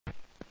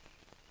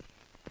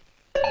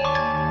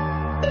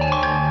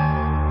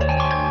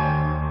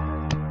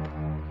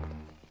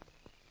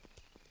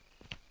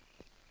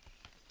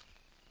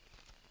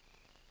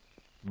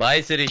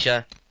Bye Sirisha.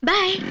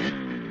 Bye.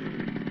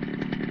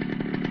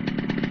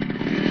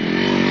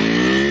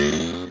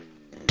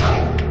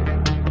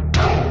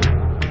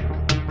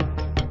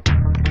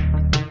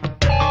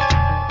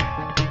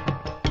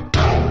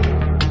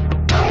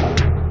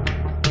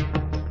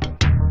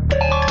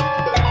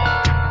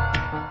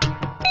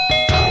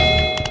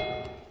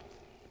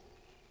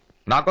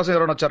 నా కోసం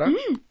ఎవరైనా వచ్చారా?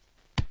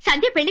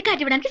 సంధ్య పెళ్లి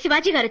కార్డు ఇవ్వడానికి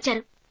శివాజీ గారు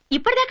వచ్చారు.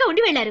 ఇప్పటిదాకా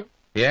ఉండి వెళ్లారు.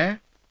 ఏ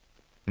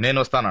నేను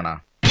వస్తానా?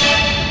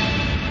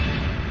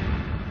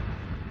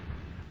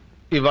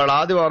 ఇవాళ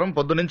ఆదివారం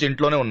పొద్దునుంచి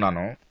ఇంట్లోనే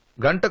ఉన్నాను.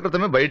 గంట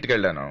క్రితమే బయటికి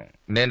వెళ్ళాను.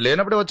 నేను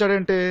లేనప్పుడే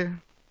వచ్చాడేంటి?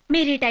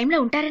 మీరు ఈ టైంలో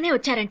ఉంటారనే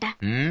వచ్చారంట.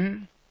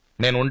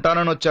 నేను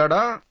ఉంటానని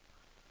వచ్చాడా,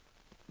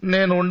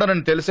 నేను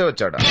ఉండనని తెలిసే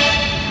వచ్చాడా?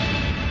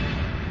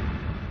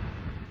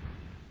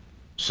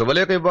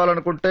 శుభలేఖ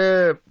ఇవ్వాలనుకుంటే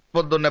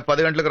పొద్దున్నే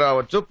 10 గంటలకు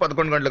రావచ్చు,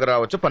 11 గంటలకు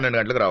రావచ్చు, 12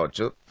 గంటలకు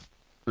రావచ్చు,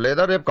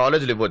 లేదా రేపు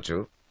కాలేజీలు ఇవ్వచ్చు.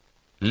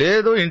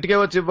 లేదు ఇంటికే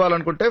వచ్చి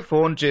ఇవ్వాలనుకుంటే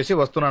ఫోన్ చేసి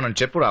వస్తున్నానని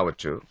చెప్పు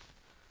రావచ్చు.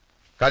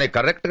 కానీ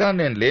కరెక్ట్ గా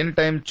నేను లేని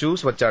టైం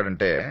చూసి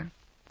వచ్చాడంటే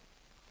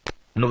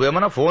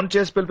నువ్వేమన్నా ఫోన్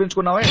చేసి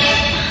పిలిపించుకున్నావా?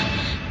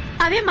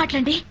 అవే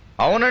మాట్లాడండి.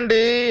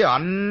 అవునండి,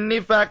 అన్ని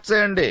ఫ్యాక్ట్సే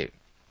అండి.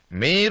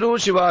 మీరు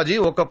శివాజీ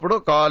ఒకప్పుడు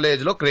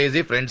కాలేజీలో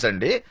క్రేజీ ఫ్రెండ్స్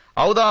అండి.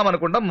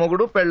 అవుదామనుకుంటా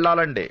మొగుడు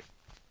పెళ్ళాలండి.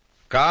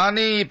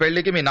 కానీ ఈ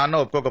పెళ్లికి మీ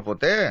నాన్న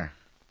ఒప్పుకోకపోతే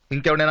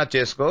ఇంకెవడైనా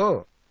చేసుకో,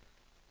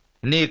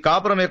 నీ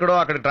కాపురం ఎక్కడో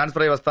అక్కడ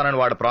ట్రాన్స్ఫర్ అయి వస్తానని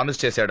వాడు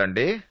ప్రామిస్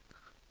చేశాడండి.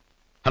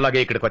 అలాగే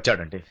ఇక్కడికి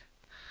వచ్చాడండి.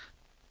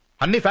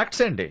 అన్ని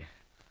ఫ్యాక్ట్సే అండి.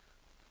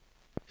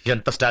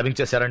 ఎంత స్టాబింగ్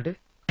చేశారండి?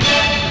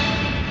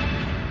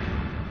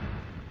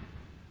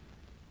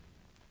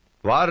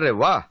 వారే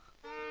వా,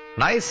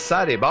 నైస్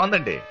సారీ,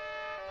 బాగుందండి.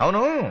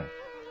 అవును,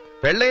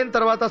 పెళ్ళైన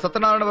తర్వాత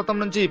సత్యనారాయణ వ్రతం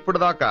నుంచి ఇప్పుడు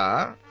దాకా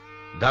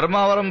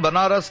ధర్మావరం,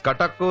 బనారస్,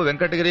 కటక్,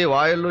 వెంకటగిరి,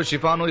 వాయల్లు,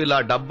 షిఫాను ఇలా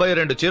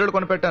 72 చీరలు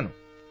కొనిపెట్టాను.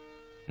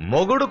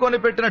 మొగుడు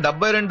కొనిపెట్టిన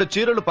 72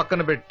 చీరలు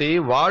పక్కన పెట్టి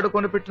వాడు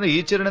కొనిపెట్టిన ఈ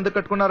చీరను ఎందుకు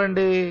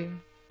కట్టుకున్నారండి?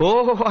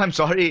 ఓహో, ఐఎమ్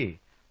సారీ,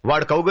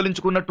 వాడు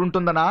కౌగలించుకున్నట్టు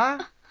ఉంటుందనా?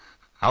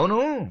 అవును,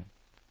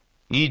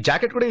 ఈ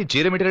జాకెట్ కూడా ఈ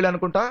చీర మెటీరియల్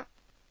అనుకుంటా.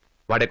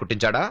 వాడే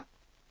కుట్టించాడా?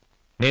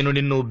 నేను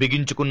నిన్ను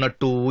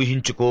బిగించుకున్నట్టు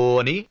ఊహించుకో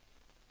అని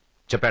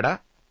చెప్పాడా?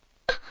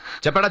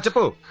 చెప్పాడా?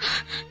 చెప్పు.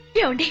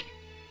 ఏమండి,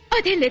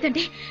 అదేం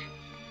లేదండి.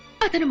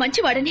 అతను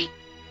మంచివాడని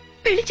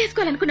పెళ్లి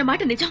చేసుకోవాలనుకున్న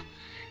మాట నిజం.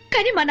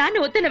 కానీ మా నాన్న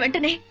వద్దన్న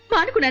వెంటనే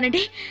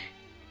మానుకున్నానండి.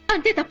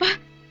 అంతే తప్ప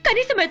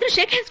కనీసం ఎదురు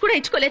షేక్ హ్యాండ్స్ కూడా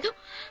ఇచ్చుకోలేదు.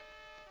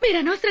 మీరు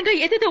అనవసరంగా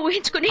ఏదేదో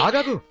ఊహించుకుని.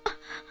 ఆగాగు,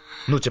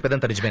 నువ్వు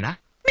చెప్పేదంత నిజమేనా?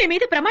 మీ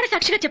మీద ప్రమాణ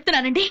సాక్షిగా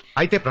చెప్తున్నానండి.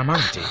 అయితే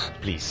ప్రమాణం చేయి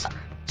ప్లీజ్.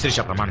 శిరీష,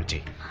 ప్రమాణం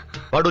చేయి.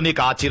 వాడు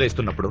నీకు ఆ చీర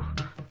ఇస్తున్నప్పుడు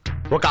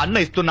ఒక అన్న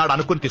ఇస్తున్నాడు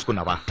అనుకుని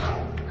తీసుకున్నావా?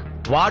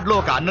 వాడిలో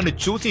ఒక అన్నని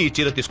చూసి ఈ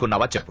చీర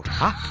తీసుకున్నావా? చెప్పు.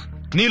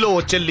 నీలో ఓ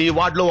చెల్లి,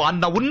 వాడిలో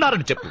అన్న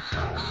ఉన్నారని చెప్పు.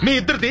 మీ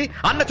ఇద్దరిది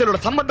అన్న చెల్లుల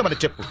సంబంధం అని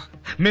చెప్పు.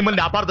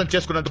 మిమ్మల్ని అపార్థం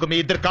చేసుకున్నందుకు మీ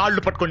ఇద్దరు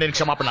కాళ్ళు పట్టుకుని నేను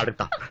క్షమాపణ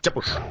అడుగుతా.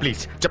 చెప్పు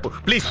ప్లీజ్, చెప్పు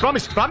ప్లీజ్.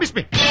 ప్రామిస్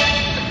మీ.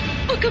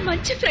 ఒక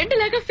మంచి ఫ్రెండ్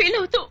లాగా ఫీల్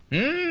అవుతూ.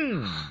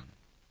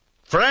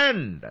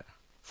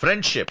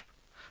 Friendship.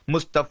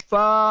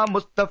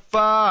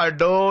 Mustafa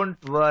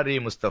don't worry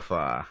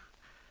Mustafa.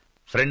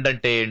 Friend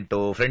అంటే ఏంటో,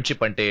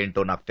 ఫ్రెండ్షిప్ అంటే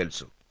ఏంటో నాకు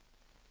తెలుసు.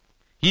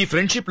 ఈ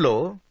ఫ్రెండ్షిప్ లో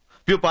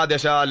ప్యూపా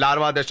దశ,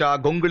 లార్వా దశ,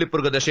 గొంగుళి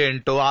పురుగు దశ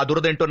ఏంటో, ఆ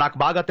దురదేంటో నాకు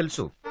బాగా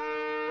తెలుసు.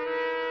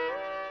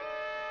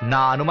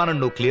 నా అనుమానం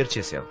నువ్వు క్లియర్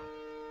చేసావు.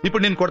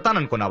 ఇప్పుడు నేను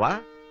కొడతాననుకున్నావా?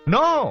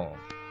 నో.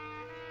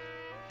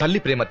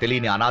 తల్లి ప్రేమ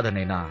తెలియని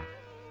అనాథనైనా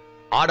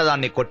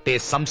ఆడదాన్ని కొట్టే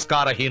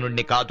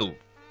సంస్కారహీనుణ్ణి కాదు.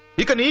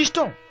 ఇక నీ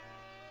ఇష్టం.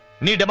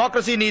 నీ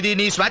డెమోక్రసీ నీది,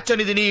 నీ స్వేచ్ఛ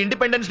నీది, నీ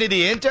ఇండిపెండెన్స్ నీది.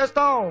 ఏం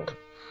చేస్తావు?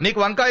 నీకు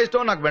వంకాయ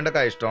ఇష్టం, నాకు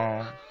బెండకాయ ఇష్టం.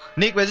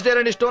 నీకు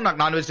వెజిటేరియన్ ఇష్టం, నాకు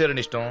నాన్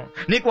వెజిటేరియన్ ఇష్టం.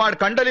 నీకు వాడి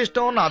కండలు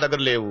ఇష్టం, నా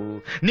దగ్గర లేవు.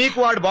 నీకు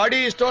వాడి బాడీ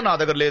ఇష్టం, నా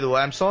దగ్గర లేదు.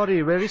 I'm sorry,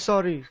 very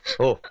sorry.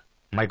 Oh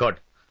my God,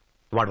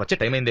 వాడు వచ్చే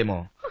టైం అయిందేమో.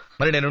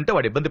 మరి నేనుంటే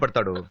వాడు ఇబ్బంది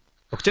పడతాడు.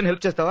 ఒక చిన్న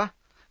హెల్ప్ చేస్తావా?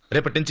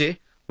 రేపటి నుంచి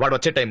వాడు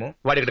వచ్చే టైము,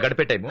 వాడి ఇక్కడ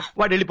గడిపే టైము,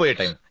 వాడు వెళ్ళిపోయే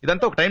టైం,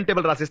 ఇదంతా ఒక టైం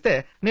టేబుల్ రాసిస్తే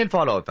నేను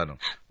ఫాలో అవుతాను.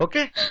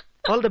 Okay,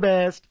 all the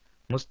best.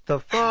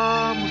 Mustafa.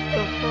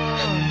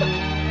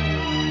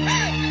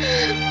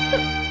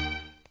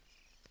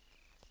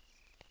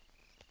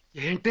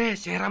 ఏంటే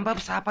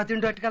శ్రీరాంబాబు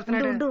సాపాతిండు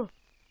అట్టుకెళ్తున్నాడు?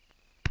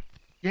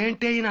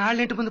 ఏంటి ఈయన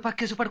ఆళ్ళింటి ముందు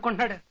పక్కేసి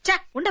పడుకుంటున్నాడు?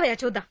 ఉండవయ్యా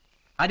చూద్దాం.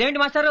 అదేంటి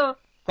మాస్టారు,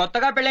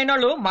 కొత్తగా పెళ్ళైన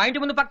వాళ్ళు మా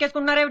ఇంటి ముందు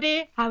పక్కేసుకుంటున్నారేమిటి?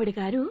 ఆవిడ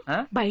గారు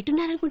బయట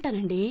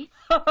ఉన్నారనుకుంటానండి.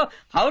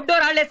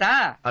 అవుట్డోర్ ఆడలేసా?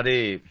 అది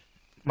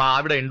మా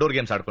ఆవిడ ఇండోర్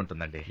గేమ్స్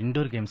ఆడుకుంటుందండి.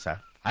 ఇండోర్ గేమ్సా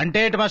అంటే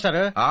ఏంటి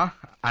మాస్టర్?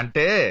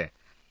 అంటే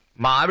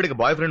మా ఆవిడకి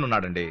బాయ్ ఫ్రెండ్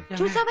ఉన్నాడండి.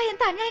 చూసావా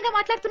ఎంత అన్యాయంగా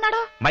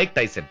మాట్లాడుతున్నాడో? మైక్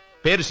టైసన్,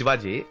 పేరు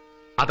శివాజీ.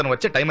 అతను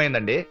వచ్చే టైం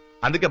అయిందండి,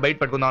 అందుకే బయట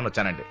పెట్టుకుందామని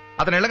వచ్చానండి.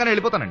 అతను వెళ్ళగానే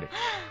వెళ్ళిపోతానండి.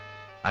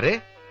 అరే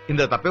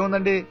ఇందులో తప్పే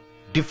ఉందండి.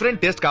 Different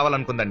taste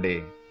కావాలనుకుందండి.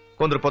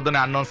 కొందరు పొద్దున్నే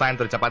అన్నం,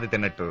 సాయంత్రం చపాతీ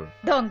తిన్నట్టు.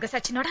 దొంగ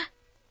సచ్చినోడా.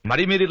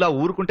 మరి మీరు ఇలా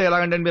ఊరుకుంటే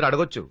ఎలాగండి అని మీరు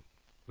అడగొచ్చు.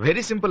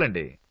 వెరీ సింపుల్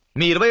అండి.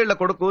 మీ 20 ఏళ్ల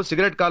కొడుకు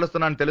సిగరెట్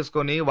కాలుస్తున్నానని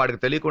తెలుసుకుని వాడికి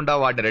తెలియకుండా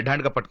వాడిని రెడ్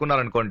హ్యాండ్ గా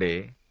పట్టుకున్నారనుకోండి,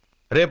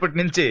 రేపటి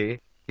నుంచి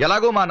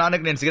ఎలాగో మా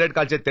నాన్నకి నేను సిగరెట్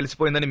కాల్చేది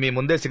తెలిసిపోయిందని మీ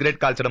ముందే సిగరెట్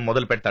కాల్చడం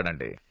మొదలు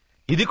పెడతాడండి.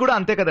 ఇది కూడా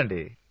అంతే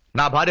కదండి.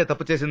 నా భార్య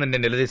తప్పు చేసిందని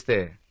నేను నిలదీస్తే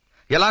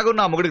ఎలాగో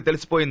నా మొగుడికి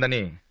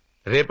తెలిసిపోయిందని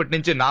రేపటి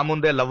నుంచి నా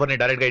ముందే లవ్వర్ని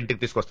డైరెక్ట్ గా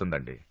ఇంటికి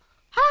తీసుకొస్తుందండి.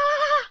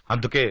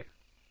 అందుకే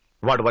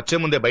వాడు వచ్చే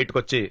ముందే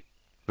బయటకొచ్చి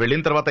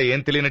వెళ్ళిన తర్వాత ఏం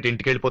తెలియనట్టు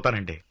ఇంటికి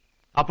వెళ్ళిపోతానండి.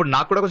 అప్పుడు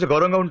నాకు కూడా కొంచెం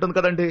గౌరవంగా ఉంటుంది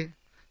కదండి.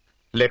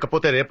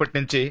 లేకపోతే రేపటి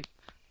నుంచి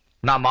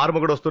నా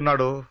మారుమగుడు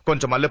వస్తున్నాడు,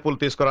 కొంచెం మల్లెపూలు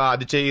తీసుకురా,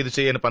 అది చేయి ఇది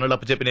చేయి అని పనులు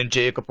అప్పచెప్పి నేను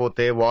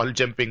చేయకపోతే వాల్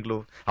జంపింగ్లు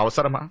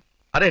అవసరమా?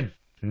 అరే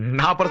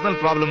నా పర్సనల్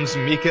ప్రాబ్లమ్స్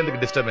మీకెందుకు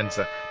డిస్టర్బెన్స్?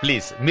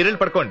 ప్లీజ్ మీరు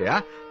వెళ్ళి పడుకోండి.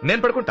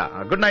 నేను పడుకుంటా.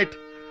 Good night.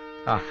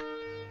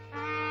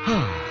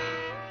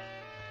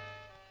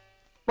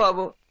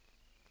 బాబు,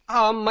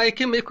 ఆ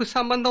అమ్మాయికి మీకు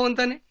సంబంధం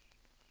ఉందని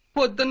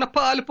పొద్దున్న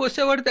పాలు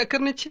పోసేవాడి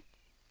దగ్గర నుంచి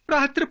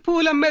రాత్రి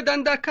పూలు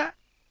అమ్మేదాని దాకా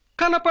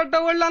కనపడ్డ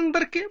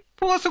వాళ్ళందరికీ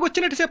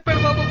పోసకొచ్చినట్టు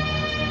చెప్పాడు బాబు.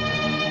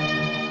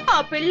 ఆ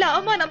పిల్ల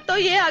అవమానంతో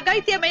ఏ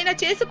అఘాయిత్యమైనా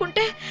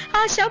చేసుకుంటే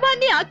ఆ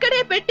శవాన్ని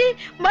అక్కడే పెట్టి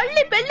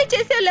మళ్ళీ పెళ్లి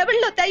చేసే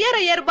లెవెల్లో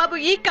తయారయ్యారు బాబు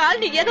ఈ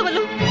కాలనీ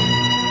ఎదవలు.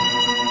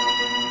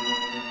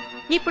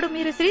 ఇప్పుడు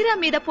మీరు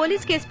శ్రీరామ్ మీద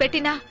పోలీస్ కేసు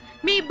పెట్టినా,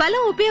 మీ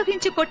బలం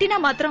ఉపయోగించి కొట్టినా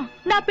మాత్రం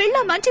నా పిల్ల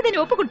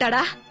మంచిదని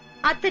ఒప్పుకుంటాడా?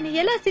 అతన్ని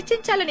ఎలా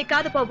శిక్షించాలని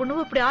కాదు బాబు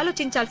నువ్వు ఇప్పుడు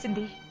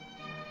ఆలోచించాల్సింది.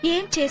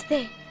 ఏం చేస్తే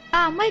ఆ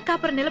అమ్మాయి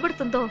కాపురం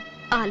నిలబడుతుందో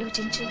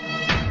ఆలోచించు.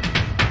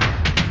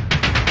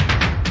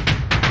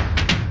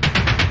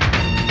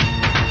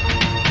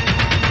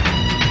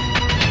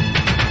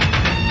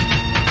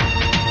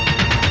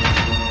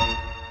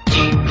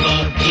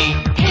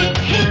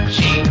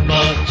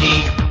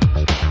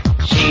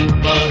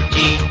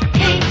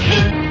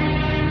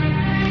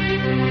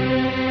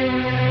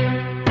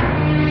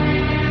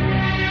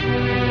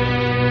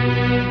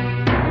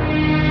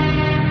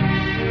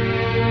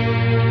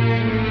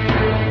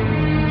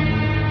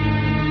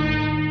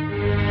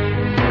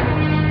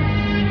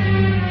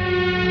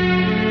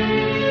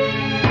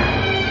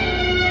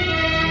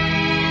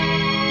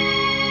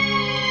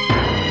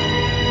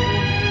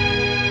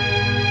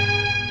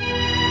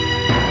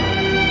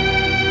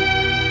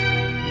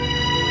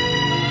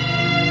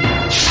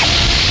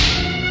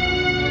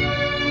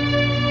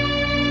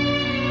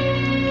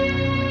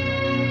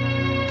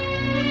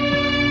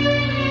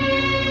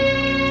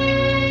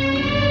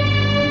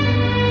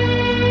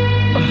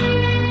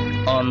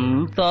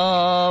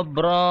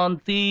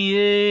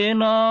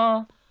 భ్రాంతియేనా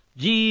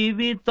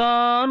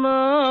జీవితాన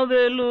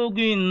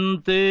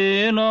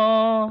వెలుగింతేనా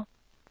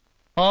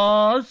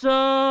ఆశా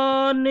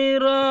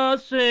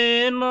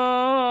నిరాశేనా.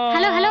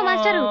 హలో హలో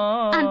మాస్టరు,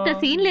 అంత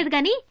సీన్ లేదు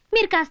గాని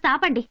మీరు కాస్త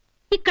ఆపండి.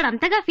 ఇక్కడ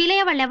అంతగా ఫీల్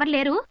అయ్యే వాళ్ళు ఎవరు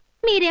లేరు,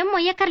 మీరేం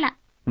మొయ్యక్కర్లా.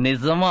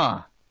 నిజమా?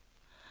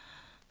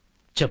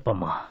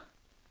 చెప్పమ్మా,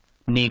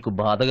 నీకు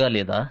బాధగా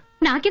లేదా?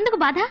 నాకెందుకు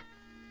బాధ?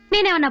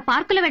 నేనేమన్నా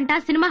పార్కుల వెంట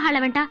సినిమా హాళ్ల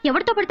వెంట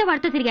ఎవరితో పడితే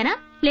వాడితో తిరిగానా?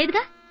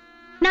 లేదుగా.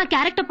 నా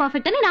క్యారెక్టర్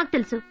పర్ఫెక్ట్ అని నాకు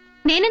తెలుసు.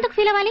 నేనెందుకు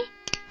ఫీల్ అవ్వాలి?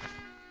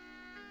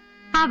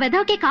 ఆ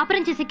వెధవకే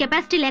కాపురం చేసే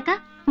కెపాసిటీ లేక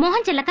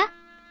మోహన్ చెల్లక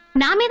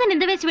నా మీద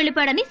నింద వేసి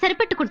వెళ్లిపోయాడని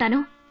సరిపెట్టుకుంటాను.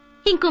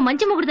 ఇంకో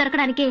మంచి మొగుడు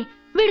దొరకడానికే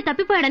వీడు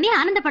తప్పిపోయాడని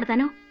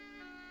ఆనందపడతాను.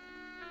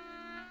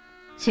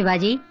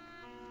 శివాజీ,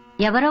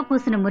 ఎవరో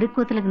పూసిన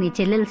మురికూతులకు నీ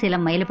చెల్లెల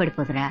శీలం మైలు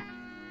పడిపోతురా.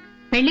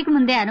 పెళ్లికి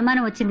ముందే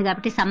అనుమానం వచ్చింది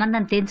కాబట్టి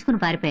సంబంధం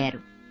తెంచుకుని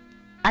పారిపోయారు.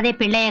 అదే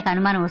పెళ్ళయ్యాక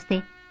అనుమానం వస్తే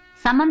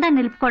సంబంధం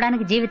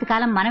నిలుపుకోవడానికి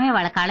జీవితకాలం మనమే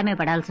వాళ్ళ కాళ్ళమే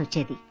పడాల్సి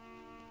వచ్చేది.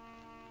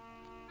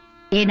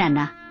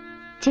 ఏనన్నా,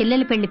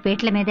 చెల్లెల పెళ్లి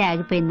పేట్ల మీదే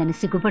ఆగిపోయిందని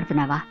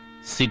సిగ్గుపడుతున్నావా?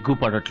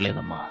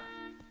 సిగ్గుపడట్లేదమ్మా,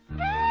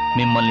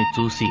 మిమ్మల్ని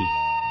చూసి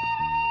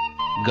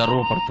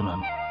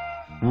గర్వపడుతున్నాను.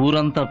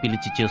 ఊరంతా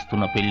పిలిచి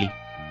చేస్తున్న పెళ్లి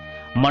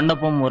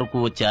మండపం వరకు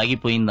వచ్చి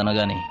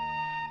ఆగిపోయిందనగానే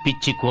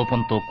పిచ్చి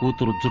కోపంతో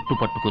కూతురు జుట్టు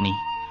పట్టుకుని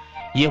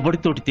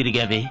ఎవడితోటి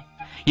తిరిగావే,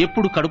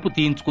 ఎప్పుడు కడుపు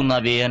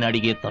తీయించుకున్నావే అని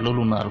అడిగే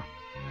తల్లులున్నారు.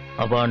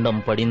 అభాండం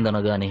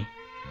పడిందనగానే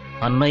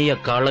అన్నయ్య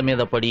కాళ్ల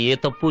మీద పడి ఏ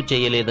తప్పు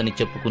చేయలేదని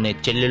చెప్పుకునే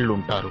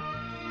చెల్లెళ్లుంటారు.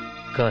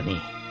 కాని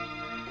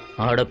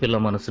ఆడపిల్ల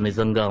మనసు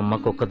నిజంగా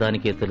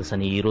అమ్మకొక్కదానికే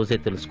తెలుసని ఈ రోజే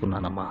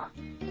తెలుసుకున్నానమ్మా.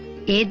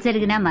 ఏది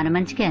జరిగినా మన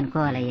మంచికే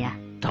అనుకోవాలయ్యా.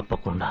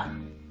 తప్పకుండా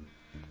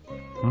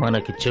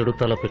మనకి చెడు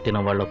తల పెట్టిన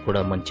వాళ్ళకు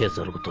కూడా మంచే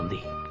జరుగుతుంది.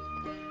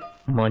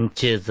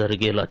 మంచే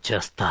జరిగేలా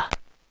చేస్తా.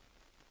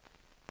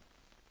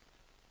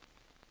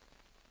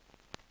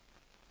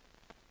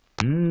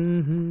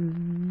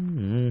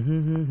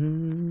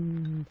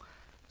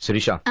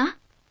 శిరీష,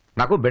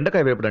 నాకు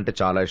బెండకాయ వేపుడు అంటే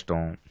చాలా ఇష్టం.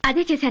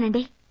 అదే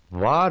చేశానండి.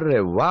 వారే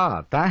వా,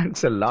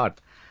 థ్యాంక్స్ ఎ లాట్.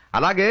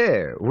 అలాగే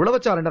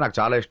ఉడవచారంటే నాకు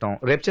చాలా ఇష్టం.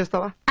 రేపు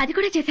చేస్తావా? అది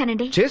కూడా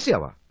చేశానండి.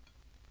 చేసావా?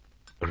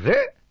 రే,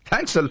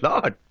 థ్యాంక్స్ ఎ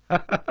లాట్.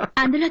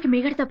 అందులోకి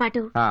మీగడతో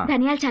పాటు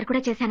ధనియాల చారు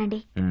కూడా చేశానండి.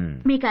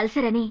 మీకు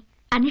అల్సర్ అని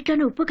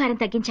అన్నిట్లోనూ ఉప్పు కారం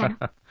తగ్గించాను.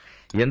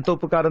 ఎంత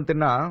ఉప్పు కారం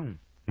తిన్నా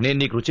నేను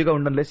నీకు రుచిగా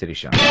ఉండనులే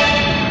శిరీష.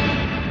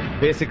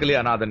 బేసికలీ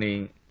అనాథని,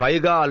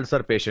 పైగా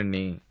అల్సర్ పేషెంట్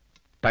ని.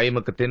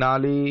 టైంకి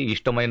తినాలి,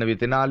 ఇష్టమైనవి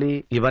తినాలి.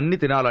 ఇవన్నీ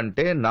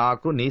తినాలంటే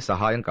నాకు నీ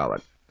సహాయం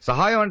కావాలి.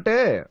 సహాయం అంటే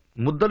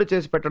ముద్దలు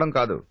చేసి పెట్టడం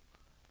కాదు.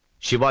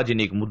 శివాజీ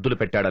నీకు ముద్దులు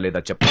పెట్టాడా లేదా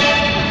చెప్పు.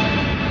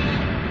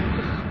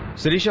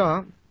 శిరీష,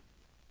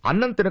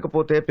 అన్నం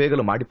తినకపోతే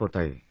పేగలు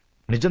మాడిపోతాయి.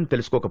 నిజం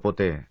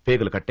తెలుసుకోకపోతే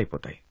పేగలు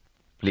కట్టయిపోతాయి.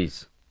 ప్లీజ్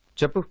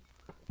చెప్పు,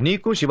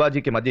 నీకు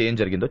శివాజీకి మధ్య ఏం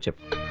జరిగిందో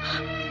చెప్పు.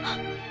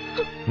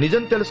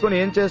 నిజం తెలుసుకొని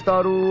ఏం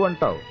చేస్తారు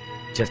అంటావు?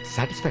 Just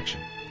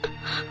satisfaction.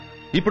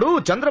 ఇప్పుడు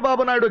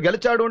చంద్రబాబు నాయుడు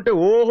గెలిచాడు అంటే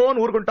ఓహో అని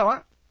ఊరుకుంటావా?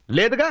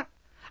 లేదుగా.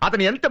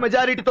 అతను ఎంత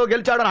మెజారిటీతో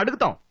గెలిచాడని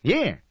అడుగుతాం. ఏ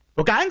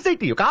ఒక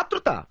యాంగ్జైటీ, ఒక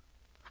ఆతృత.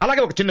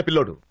 అలాగే ఒక చిన్న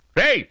పిల్లోడు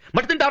రేయ్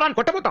మట్టి తింటారా అని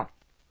కొట్టబోతాం.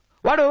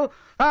 వాడు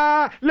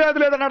లేదు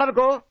లేదన్నాడు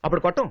అనుకో,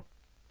 అప్పుడు కొట్టం.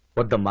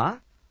 వద్దమ్మా,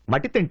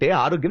 మట్టి తింటే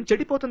ఆరోగ్యం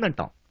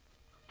చెడిపోతుందంటాం.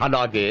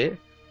 అలాగే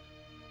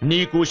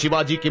నీకు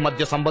శివాజీకి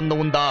మధ్య సంబంధం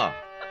ఉందా?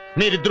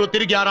 మీరిద్దరూ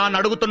తిరిగారా అని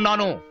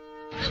అడుగుతున్నాను.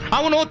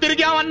 అవును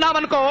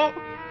తిరిగామన్నావనుకో,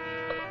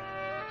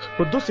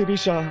 వద్దు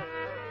శిరీష,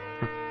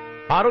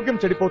 ఆరోగ్యం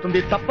చెడిపోతుంది,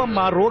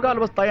 తప్పమ్మా, రోగాలు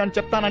వస్తాయని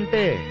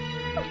చెప్తానంటే.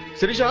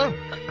 శిరీష,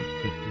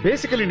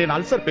 బేసికలీ నేను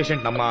అల్సర్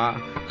పేషెంట్ అమ్మా,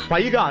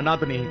 పైగా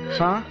అనాథని.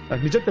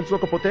 నిజం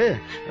తెలుసుకోకపోతే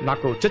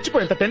నాకు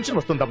చచ్చిపోయేంత టెన్షన్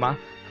వస్తుందమ్మా.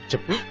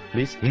 చెప్పు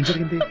ప్లీజ్, ఏం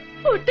జరిగింది?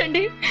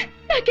 ఉంటండి,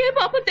 నాకే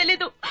పాపం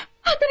తెలీదు.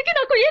 అతనికి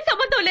నాకు ఏ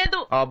సంబంధం లేదు.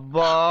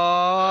 అబ్బా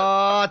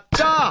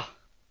అచ్చా,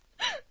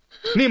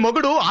 నీ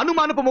మొగుడు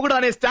అనుమానపు మొగుడు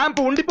అనే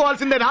స్టాంపు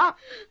ఉండిపోవాల్సిందేనా?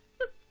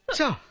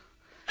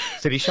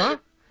 శిరీష,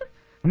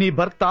 నీ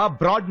భర్త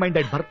బ్రాడ్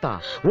మైండెడ్ భర్త,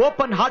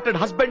 ఓపెన్ హార్టెడ్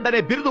హస్బెండ్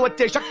అనే బిరుదు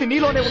వచ్చే శక్తి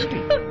నీలోనే ఉంది.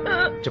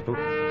 చెప్పు,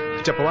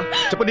 చెప్పవా?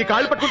 చెప్పు, నీ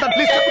కాళ్ళు పట్టుకుంటాను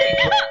ప్లీజ్.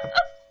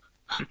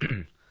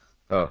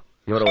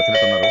 ఎవరో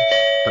వచ్చినట్టున్నారు,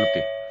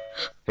 తలుపుతి.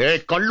 ఏ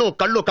కళ్ళు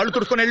కళ్ళు కళ్ళు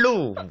తుడుచుకొని వెళ్ళు.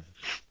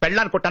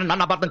 పెళ్ళాన్ని కొట్టాను,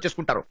 నన్ను అపార్థం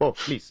చేసుకుంటారు. ఓ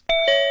ప్లీజ్.